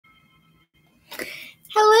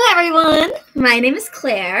everyone, my name is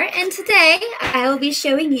Claire, and today I will be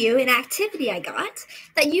showing you an activity I got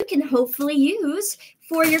that you can hopefully use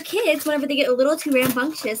for your kids whenever they get a little too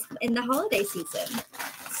rambunctious in the holiday season.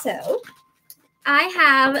 So, I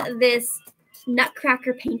have this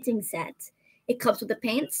Nutcracker painting set. It comes with the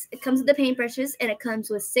paints, it comes with the paintbrushes, and it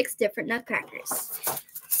comes with 6 different Nutcrackers.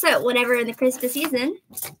 So, whenever in the Christmas season,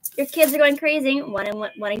 your kids are going crazy,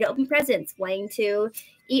 wanting to open presents, wanting to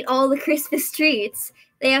eat all the Christmas treats,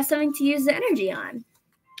 they have something to use the energy on.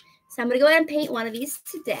 So I'm going to go ahead and paint one of these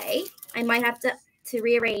today. I might have to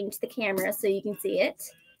rearrange the camera so you can see it.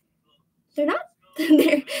 They're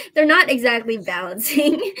not exactly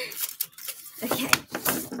balancing. Okay.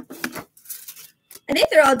 I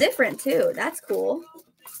think they're all different too. That's cool.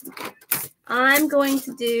 I'm going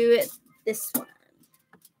to do this one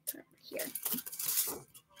here.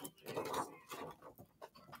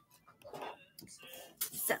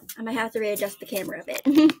 So I might have to readjust the camera a bit.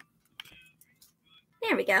 There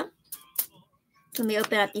we go. Let me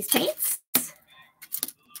open up these paints.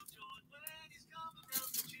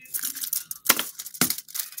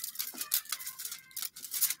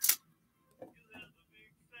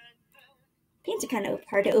 Paints are kind of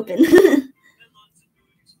hard to open.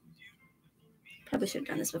 Probably should have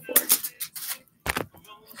done this before.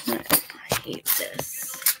 I hate this.